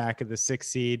 games back of the 6th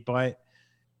seed, but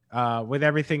with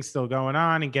everything still going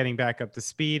on and getting back up to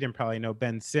speed and probably no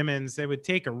Ben Simmons, it would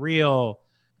take a real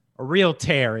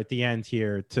tear at the end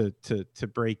here to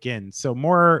break in. So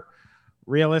more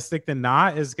realistic than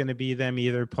not is going to be them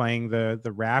either playing the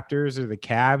Raptors or the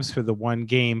Cavs for the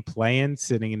 1-game play-in,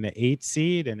 sitting in the 8th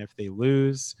seed, and if they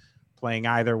lose, playing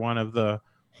either one of the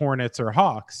Hornets or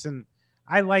Hawks. And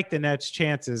I like the Nets'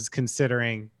 chances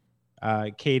considering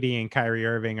KD and Kyrie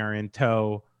Irving are in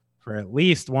tow for at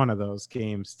least one of those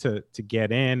games to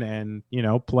get in and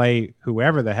play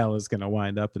whoever the hell is going to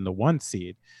wind up in the 1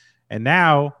 seed. And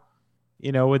now,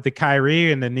 with the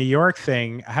Kyrie and the New York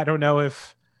thing, I don't know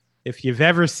if you've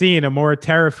ever seen a more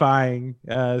terrifying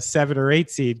 7 or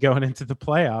 8 seed going into the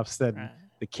playoffs than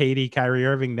the KD Kyrie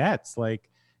Irving Nets.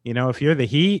 If you're the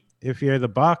Heat, if you're the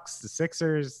Bucks, the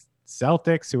Sixers,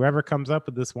 Celtics, whoever comes up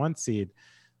with this 1 seed,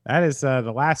 that is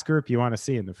the last group you want to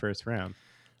see in the first round.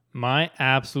 My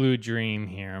absolute dream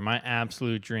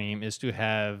is to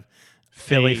have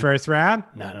Philly first round.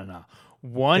 No.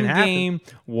 One game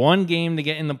to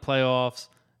get in the playoffs.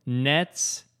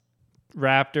 Nets,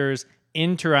 Raptors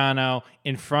in Toronto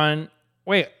in front.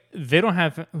 Wait, they're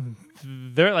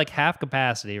like half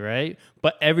capacity, right?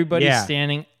 But everybody's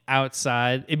standing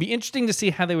outside. It'd be interesting to see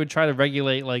how they would try to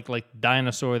regulate like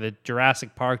Dinosaur, the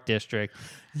Jurassic Park district.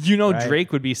 Right.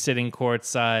 Drake would be sitting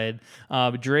courtside.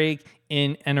 Drake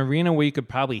in an arena where you could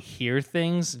probably hear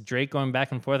things. Drake going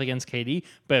back and forth against KD.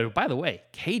 But by the way,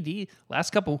 KD,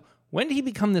 when did he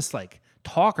become this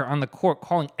talker on the court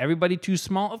calling everybody too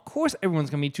small? Of course everyone's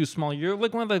going to be too small. You're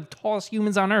like one of the tallest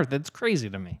humans on earth. That's crazy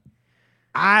to me.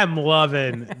 I'm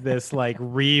loving this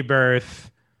rebirth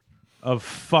of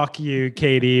fuck you,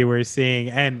 KD, we're seeing.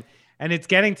 And it's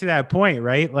getting to that point,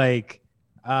 right?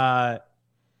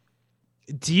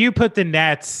 Do you put the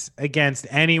Nets against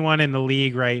anyone in the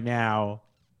league right now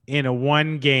in a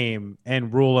 1 game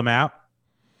and rule them out?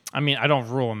 I mean, I don't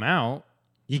rule them out.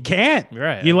 You can't.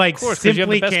 Right. You of course, simply you have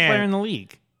the best can't player in the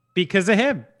league. because of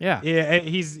him. Yeah.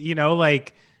 He's,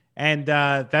 And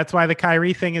that's why the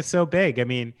Kyrie thing is so big. I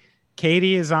mean,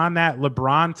 KD is on that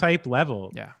LeBron type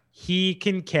level. Yeah. He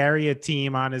can carry a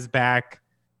team on his back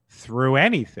through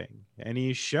anything, and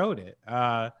he showed it.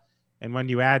 And when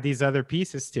you add these other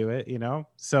pieces to it,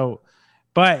 so,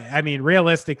 but I mean,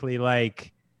 realistically,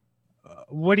 like,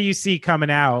 what do you see coming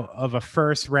out of a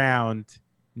first round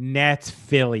Nets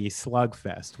Philly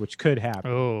slugfest, which could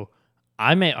happen? Oh,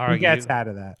 I may argue. Who gets out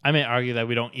of that? I may argue that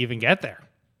we don't even get there.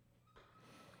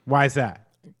 Why is that?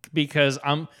 Because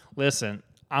I'm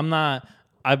not.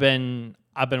 I've been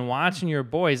watching your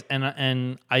boys,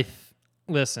 and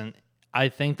listen. I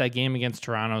think that game against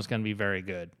Toronto is going to be very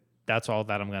good. That's all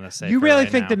that I'm going to say. You really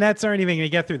think the Nets aren't even going to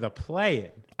get through the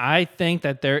play-in? I think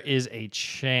that there is a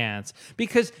chance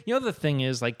because, the thing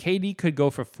is, like, KD could go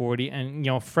for 40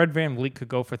 and, Fred VanVleet could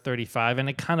go for 35, and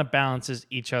it kind of balances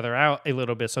each other out a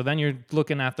little bit. So then you're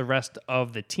looking at the rest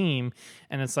of the team,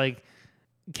 and it's like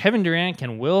Kevin Durant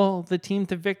can will the team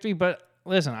to victory, but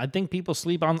listen, I think people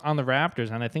sleep on the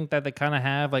Raptors, and I think that they kind of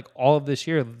have, like, all of this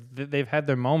year, they've had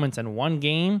their moments in one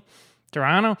game.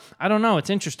 Toronto, I don't know. It's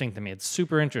interesting to me. It's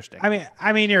super interesting.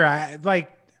 I mean, you're right. Like,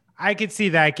 I could see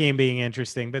that game being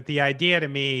interesting, but the idea to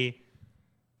me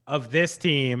of this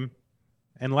team,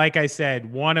 and like I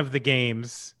said, one of the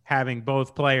games having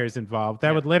both players involved,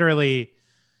 that would literally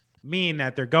mean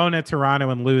that they're going to Toronto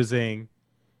and losing,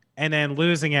 and then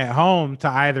losing at home to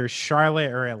either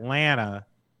Charlotte or Atlanta.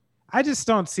 I just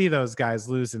don't see those guys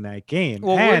losing that game.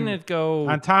 Well, and wouldn't it go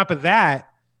on top of that?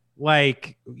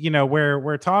 Like,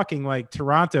 we're talking like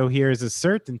Toronto here is a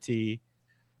certainty.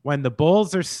 When the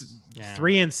Bulls are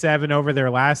 3-7 over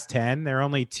their last 10, they're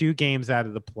only 2 games out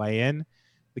of the play-in.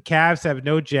 The Cavs have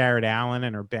no Jared Allen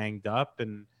and are banged up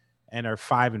and are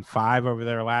 5-5 over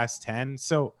their last 10.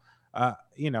 So, I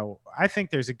think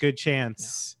there's a good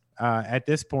chance at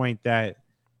this point that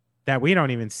we don't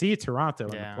even see Toronto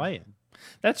in the play-in.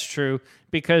 That's true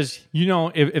because,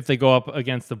 if they go up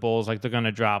against the Bulls, like, they're going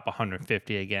to drop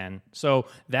 150 again. So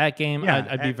that game,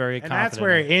 I'd be very confident. And that's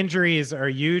where injuries are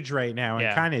huge right now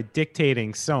and kind of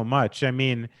dictating so much. I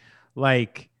mean,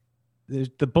 like,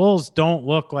 the Bulls don't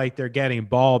look like they're getting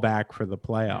ball back for the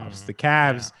playoffs. The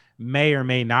Cavs may or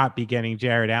may not be getting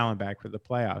Jared Allen back for the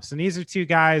playoffs. And these are 2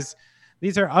 guys,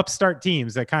 these are upstart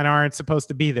teams that kind of aren't supposed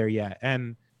to be there yet.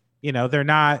 And they're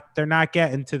not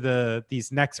getting to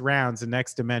these next rounds and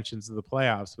next dimensions of the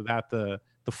playoffs without the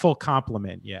full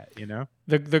complement yet.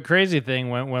 The crazy thing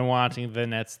when watching the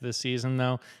Nets this season,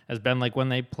 though, has been like when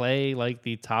they play like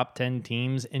the top 10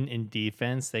 teams in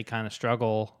defense, they kind of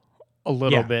struggle a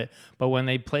little bit. But when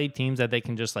they play teams that they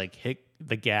can just like hit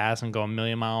the gas and go a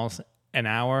million miles an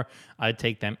hour, I'd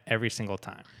take them every single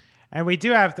time. And we do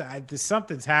have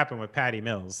something's happened with Patty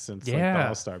Mills since like the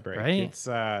All-Star break. Right?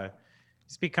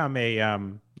 It's become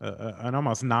an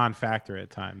almost non-factor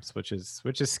at times, which is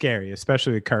scary,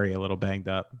 especially with Curry a little banged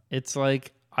up. It's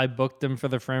like I booked him for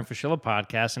the Fran Fraschilla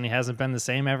podcast, and he hasn't been the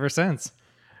same ever since.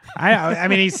 I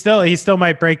mean, he still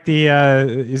might break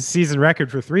his season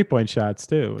record for 3-point shots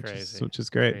too, which is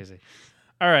great. Crazy.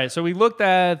 All right, so we looked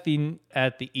at the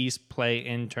East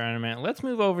play-in tournament. Let's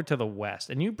move over to the West,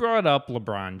 and you brought up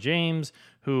LeBron James,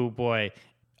 who, boy,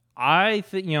 I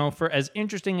think, for as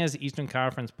interesting as the Eastern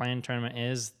Conference play-in tournament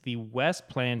is, the West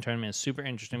play-in tournament is super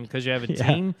interesting because you have a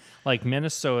team like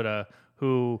Minnesota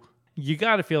who you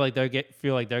got to feel like they're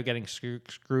getting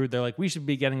screwed. They're like, we should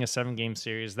be getting a 7-game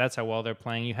series. That's how well they're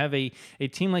playing. You have a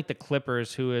team like the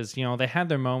Clippers who is, they had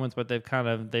their moments, but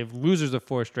they've losers of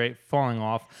 4 straight, falling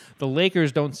off. The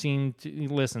Lakers don't seem to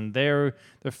listen. They're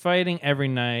fighting every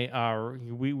night.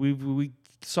 We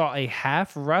saw a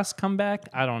half Russ come back.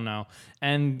 I don't know.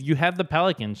 And you have the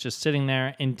Pelicans just sitting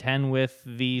there in 10 with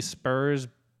the Spurs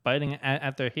biting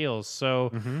at their heels.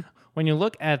 So when you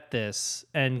look at this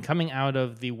and coming out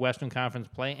of the Western Conference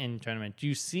play-in tournament, do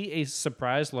you see a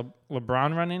surprise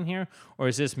LeBron run in here, or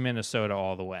is this Minnesota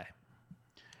all the way?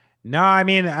 No, I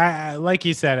mean, I like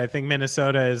you said, I think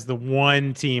Minnesota is the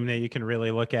one team that you can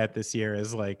really look at this year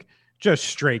as like just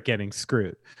straight getting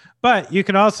screwed. But you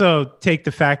can also take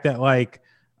the fact that like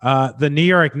the New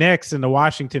York Knicks and the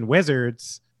Washington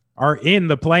Wizards are in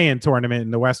the play-in tournament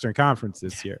in the Western Conference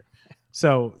this year.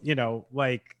 So,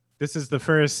 like, this is the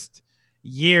first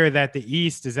year that the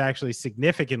East is actually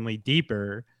significantly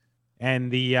deeper,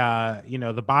 and the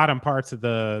the bottom parts of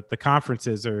the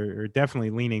conferences are definitely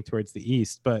leaning towards the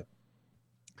East. But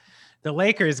the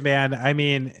Lakers, man, I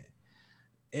mean,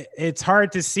 it's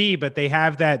hard to see, but they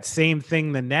have that same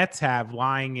thing the Nets have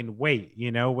lying in wait,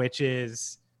 which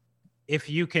is if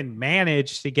you can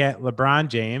manage to get LeBron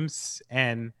James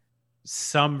and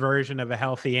some version of a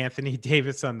healthy Anthony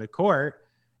Davis on the court,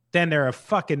 then they're a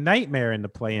fucking nightmare in the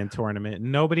play-in tournament.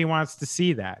 And nobody wants to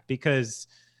see that because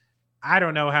I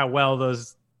don't know how well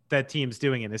that team's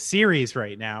doing in a series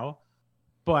right now,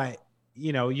 but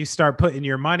you start putting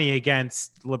your money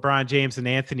against LeBron James and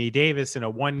Anthony Davis in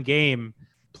a 1-game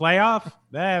playoff.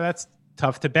 That's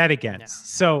tough to bet against. Yeah.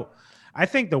 So I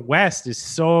think the West is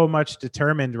so much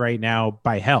determined right now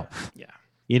by health. Yeah.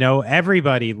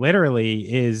 Everybody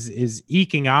literally is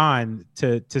eking on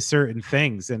to certain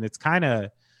things. And it's kind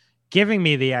of giving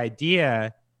me the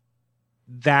idea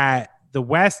that the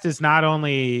West is not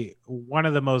only one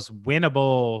of the most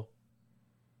winnable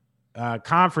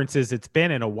conferences it's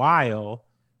been in a while,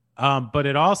 but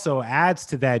it also adds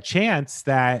to that chance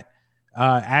that,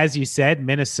 as you said,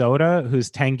 Minnesota,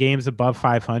 who's 10 games above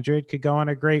 500, could go on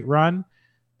a great run.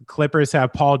 The Clippers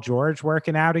have Paul George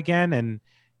working out again,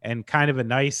 and kind of a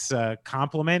nice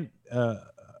compliment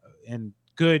and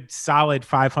good, solid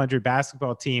 500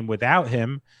 basketball team without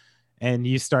him. And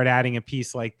you start adding a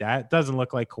piece like that. It doesn't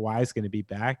look like Kawhi's going to be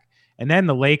back. And then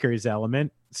the Lakers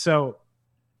element. So,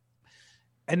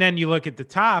 and then you look at the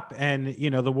top and,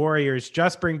 the Warriors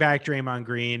just bring back Draymond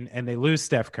Green and they lose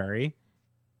Steph Curry.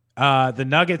 The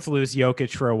Nuggets lose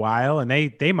Jokic for a while and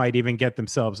they might even get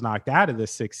themselves knocked out of the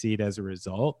 6th seed as a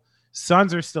result.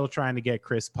 Suns are still trying to get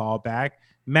Chris Paul back.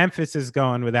 Memphis is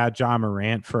going without Ja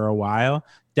Morant for a while.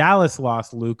 Dallas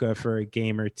lost Luka for a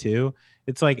game or two.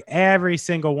 It's like every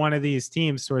single one of these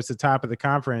teams towards the top of the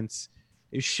conference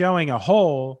is showing a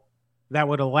hole that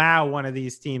would allow one of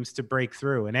these teams to break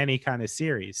through in any kind of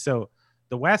series. So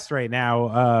the West right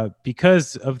now,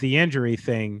 because of the injury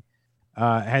thing,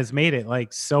 has made it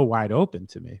like so wide open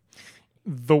to me.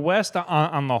 The West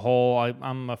on the whole,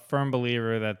 I'm a firm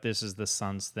believer that this is the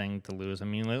Suns thing to lose. I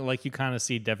mean, like you kind of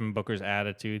see Devin Booker's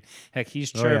attitude. Heck,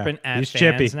 he's chirping at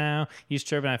fans now. He's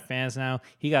chirping at fans now.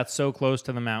 He got so close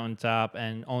to the mountaintop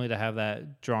and only to have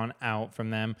that drawn out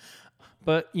from them.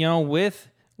 But,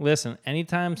 listen,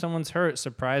 anytime someone's hurt,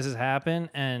 surprises happen.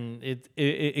 And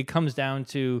it comes down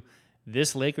to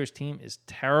this Lakers team is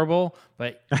terrible,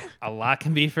 but a lot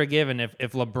can be forgiven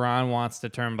if LeBron wants to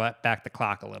turn back the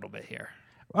clock a little bit here.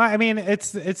 Well, I mean,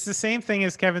 it's the same thing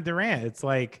as Kevin Durant. It's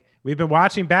like we've been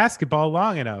watching basketball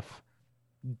long enough.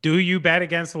 Do you bet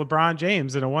against LeBron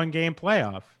James in a 1-game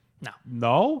playoff?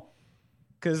 No,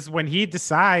 because when he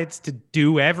decides to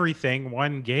do everything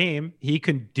 1 game, he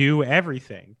can do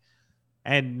everything,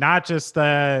 and not just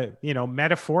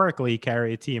metaphorically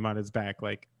carry a team on his back,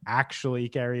 like actually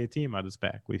carry a team on his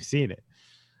back. We've seen it.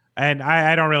 And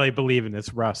I don't really believe in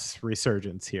this Russ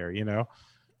resurgence here,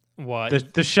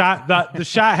 What? The shot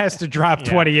has to drop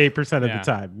 28% of the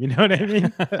time. You know what I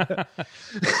mean?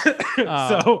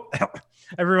 So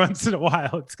every once in a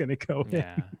while it's gonna go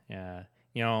in. Yeah.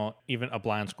 Even a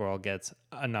blind squirrel gets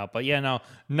enough. But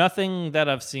nothing that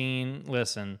I've seen.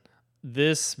 Listen,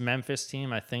 this Memphis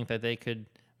team, I think that they could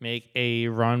make a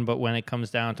run, but when it comes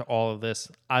down to all of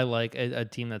this, I like a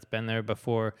team that's been there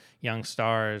before, young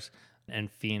stars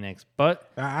and Phoenix.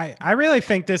 But I really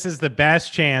think this is the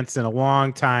best chance in a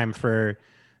long time for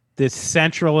this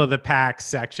central of the pack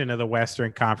section of the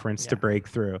Western Conference to break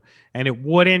through. And it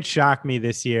wouldn't shock me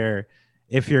this year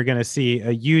if you're going to see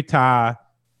a Utah,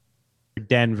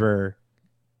 Denver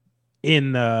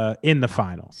in the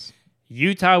finals.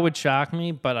 Utah would shock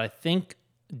me, but I think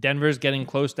Denver's getting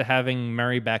close to having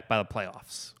Murray back by the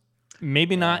playoffs.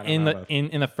 Maybe not in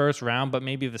the first round, but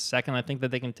maybe the second. I think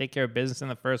that they can take care of business in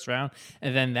the first round,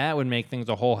 and then that would make things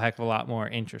a whole heck of a lot more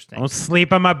interesting. Don't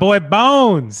sleep on my boy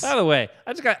Bones. By the way,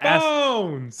 I just got to ask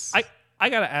Bones. I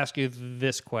got to ask you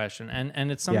this question, and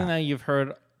it's something that you've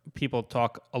heard people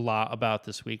talk a lot about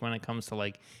this week when it comes to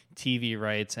like TV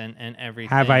rights and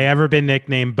everything. Have I ever been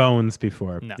nicknamed Bones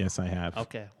before? No. Yes, I have.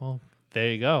 Okay, well,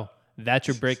 there you go. That's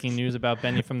your breaking news about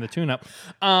Benny from the Tune-Up.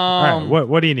 All right,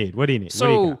 what do you need? What do you need?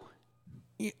 So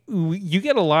you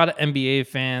get a lot of NBA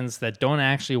fans that don't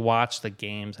actually watch the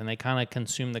games, and they kind of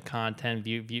consume the content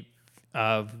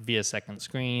via second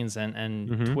screens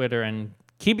and Twitter and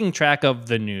keeping track of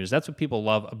the news. That's what people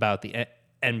love about the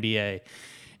NBA.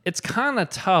 It's kind of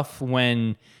tough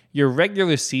when your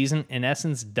regular season, in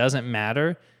essence, doesn't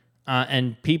matter,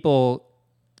 and people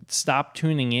stop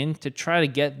tuning in to try to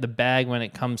get the bag when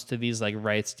it comes to these like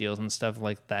rights deals and stuff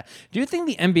like that. Do you think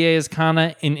the NBA is kind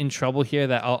of in trouble here,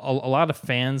 that a lot of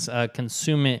fans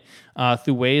consume it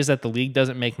through ways that the league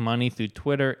doesn't make money, through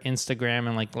Twitter, Instagram,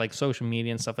 and like social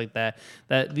media and stuff like that,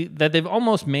 that they've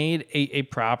almost made a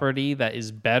property that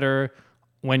is better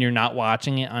when you're not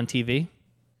watching it on TV?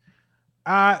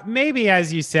 Maybe,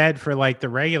 as you said, for like the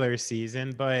regular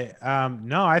season, but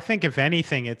no, I think if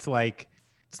anything, it's like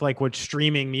what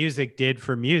streaming music did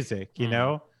for music, you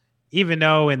know, even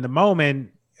though in the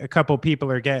moment a couple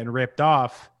people are getting ripped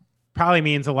off probably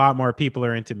means a lot more people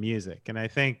are into music. And I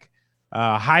think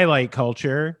highlight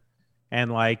culture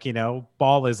and like,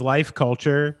 ball is life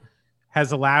culture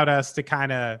has allowed us to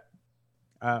kind of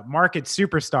market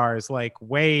superstars like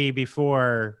way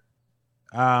before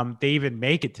they even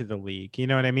make it to the league. You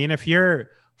know what I mean? If you're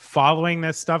following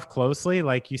this stuff closely,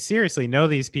 like you seriously know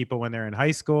these people when they're in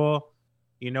high school,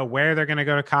 you know where they're going to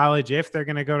go to college, if they're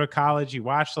going to go to college, you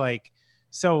watch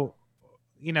so,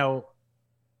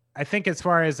 I think as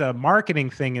far as a marketing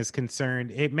thing is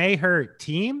concerned, it may hurt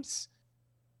teams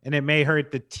and it may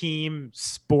hurt the team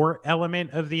sport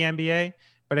element of the NBA.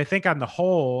 But I think on the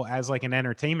whole, as like an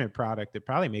entertainment product, it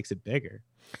probably makes it bigger.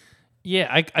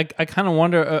 Yeah, I kind of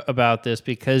wonder about this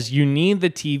because you need the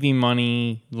TV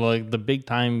money, like the big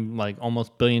time, like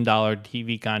almost $1 billion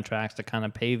TV contracts to kind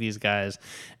of pay these guys.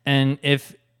 And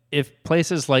if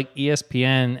places like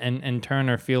ESPN and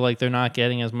Turner feel like they're not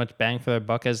getting as much bang for their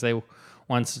buck as they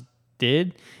once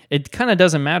did, it kind of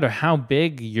doesn't matter how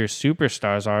big your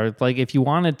superstars are. Like if you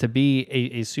wanted to be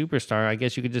a superstar, I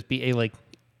guess you could just be a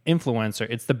influencer.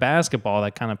 It's the basketball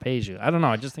that kind of pays you. I don't know.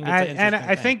 I just think it's an interesting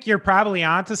I think you're probably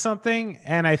onto something,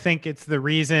 and I think it's the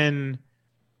reason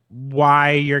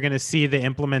why you're going to see the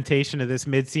implementation of this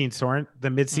mid-season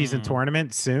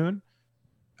tournament soon.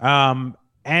 And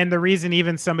the reason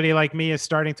even somebody like me is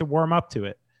starting to warm up to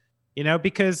it,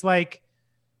 because like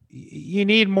you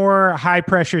need more high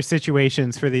pressure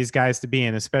situations for these guys to be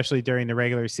in, especially during the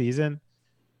regular season.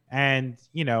 And,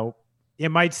 it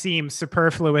might seem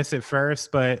superfluous at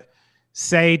first, but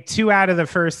say 2 out of the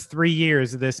first 3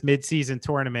 years of this mid-season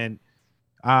tournament,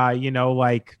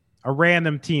 like a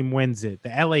random team wins it. The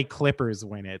LA Clippers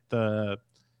win it. The,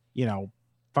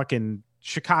 fucking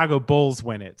Chicago Bulls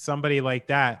win it. Somebody like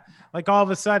that. Like all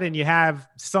of a sudden you have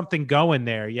something going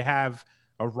there. You have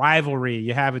a rivalry.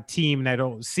 You have a team that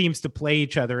seems to play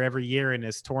each other every year in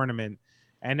this tournament.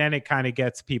 And then it kind of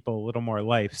gets people a little more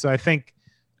life. So I think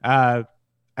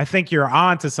you're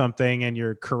on to something and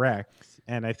you're correct.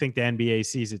 And I think the NBA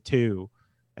sees it too.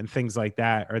 And things like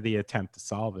that are the attempt to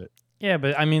solve it. Yeah,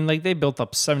 but I mean, like they built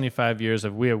up 75 years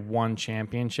of we have one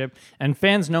championship, and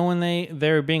fans know when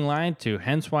they're being lied to.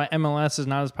 Hence why MLS is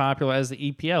not as popular as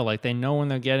the EPL. Like they know when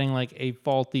they're getting like a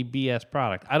faulty BS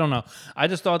product. I don't know. I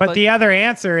just thought. But the other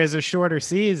answer is a shorter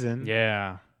season.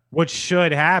 Yeah. Which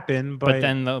should happen, but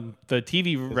then the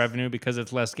TV revenue because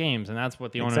it's less games, and that's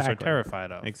what the owners are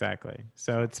terrified of. Exactly.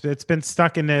 So it's been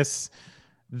stuck in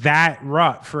that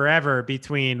rut forever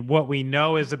between what we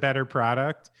know is a better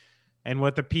product and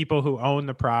what the people who own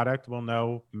the product will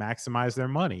know maximize their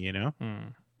money, All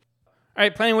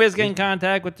right, plenty of ways to get in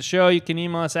contact with the show. You can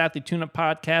email us at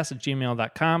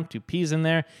thetuneuppodcast@gmail.com. 2 P's in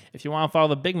there. If you want to follow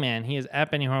the big man, he is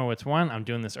at Benny Horowitz1. I'm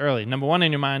doing this early. Number 1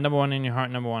 in your mind, number 1 in your heart,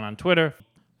 number 1 on Twitter.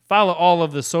 Follow all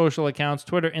of the social accounts,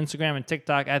 Twitter, Instagram, and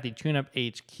TikTok at the TuneUp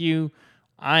HQ.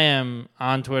 I am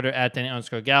on Twitter at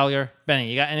Danny_Gallagher.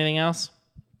 Benny, you got anything else?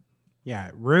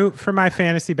 Yeah, root for my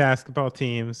fantasy basketball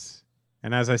teams.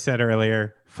 And as I said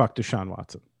earlier, fuck Deshaun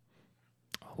Watson.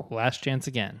 Last chance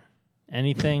again.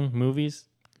 Anything? Movies?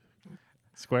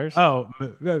 Squares? Oh,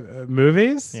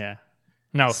 movies? Yeah.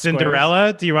 No, Cinderella?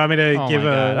 Squares? Do you want me to give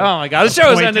Oh my God. The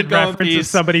show's ended. Going reference of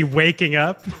somebody waking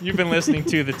up? You've been listening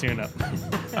to The Tune Up.